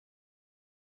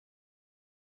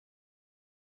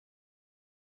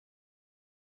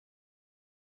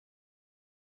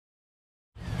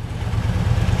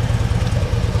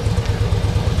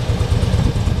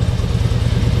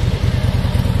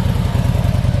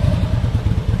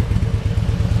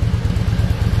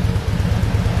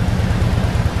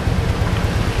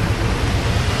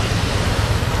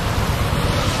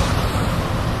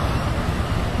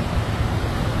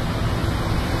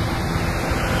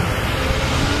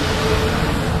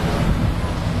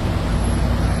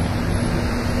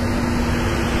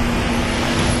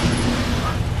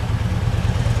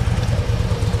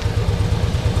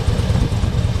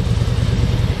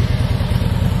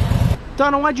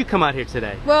Donna, why'd you come out here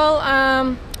today? Well,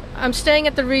 I'm staying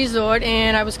at the resort,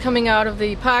 and I was coming out of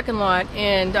the parking lot,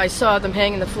 and I saw them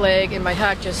hanging the flag, and my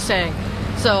heart just sank.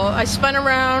 So I spun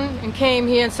around and came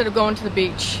here instead of going to the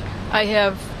beach. I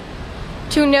have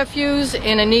 2 nephews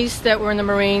and a niece that were in the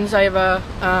Marines. I have a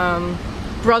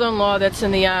brother-in-law that's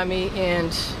in the Army,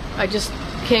 and I just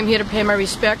came here to pay my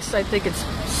respects. I think it's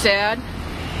sad.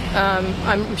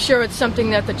 I'm sure it's something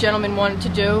that the gentleman wanted to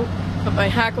do, but my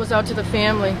heart goes out to the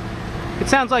family. It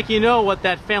sounds like you know what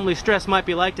that family stress might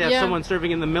be like to have someone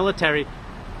serving in the military.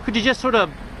 Could you just sort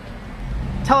of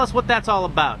tell us what that's all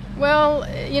about? Well,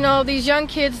 you know, these young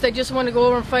kids, they just want to go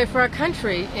over and fight for our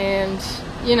country, and,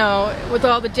 you know, with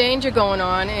all the danger going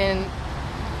on, and,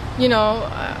 you know,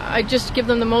 I just give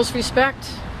them the most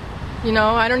respect. You know,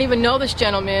 I don't even know this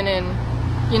gentleman,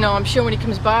 and, you know, I'm sure when he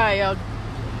comes by,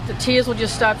 the tears will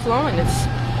just start flowing.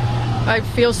 I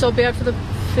feel so bad for the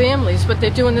families, but they're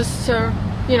doing this to,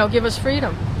 you know, give us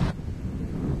freedom.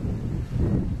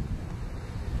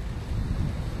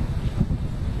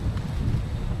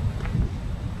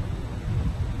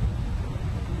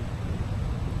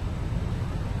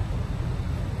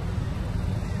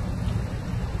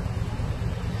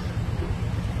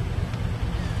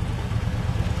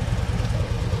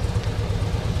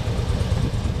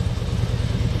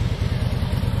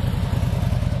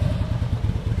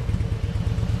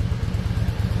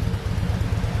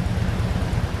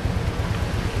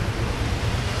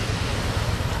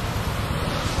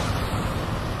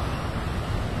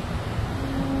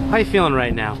 How you feeling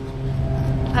right now?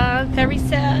 Very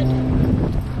sad.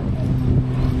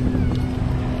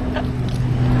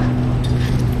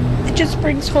 It just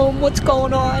brings home what's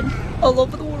going on all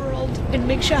over the world and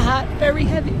makes your heart very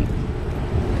heavy.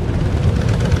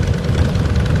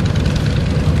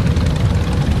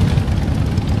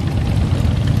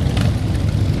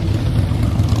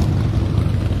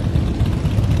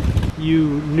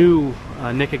 You knew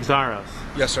Nick Xiarhos.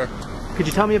 Yes, sir. Could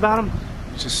you tell me about him?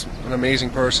 Just an amazing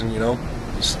person, you know.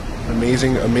 Just an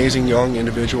amazing young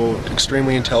individual,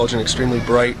 extremely intelligent, extremely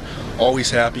bright, always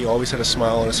happy, always had a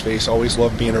smile on his face, always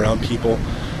loved being around people.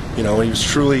 You know, he was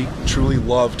truly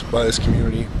loved by this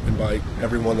community and by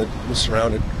everyone that was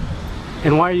surrounded.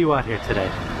 And why are you out here today?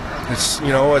 It's, you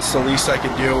know, it's the least I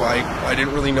could do. I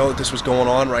didn't really know that this was going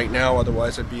on right now,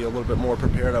 otherwise I'd be a little bit more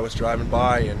prepared. I was driving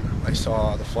by and I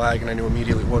saw the flag and I knew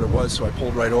immediately what it was, so I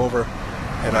pulled right over,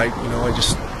 and I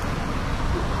just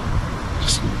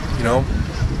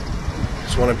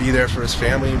want to be there for his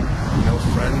family, you know,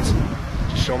 friends, and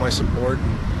just show my support,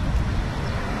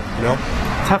 you know.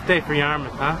 Tough day for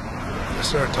Yarmouth, huh?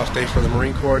 Yes, sir. Tough day for the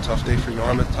Marine Corps, tough day for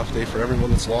Yarmouth, tough day for everyone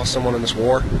that's lost someone in this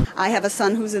war. I have a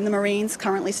son who's in the Marines,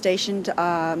 currently stationed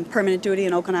permanent duty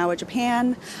in Okinawa,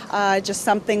 Japan. Just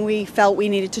something we felt we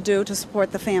needed to do to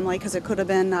support the family, because it could have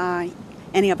been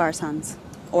any of our sons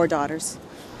or daughters.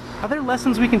 Are there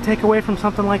lessons we can take away from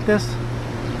something like this?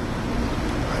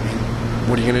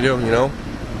 What are you going to do, you know?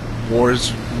 War,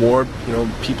 you know,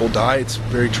 people die, it's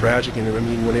very tragic, and I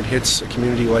mean, when it hits a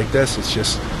community like this, it's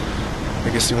just, I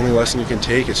guess the only lesson you can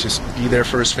take is just be there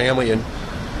for his family and,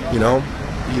 you know,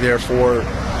 be there for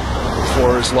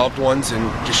his loved ones and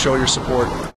just show your support.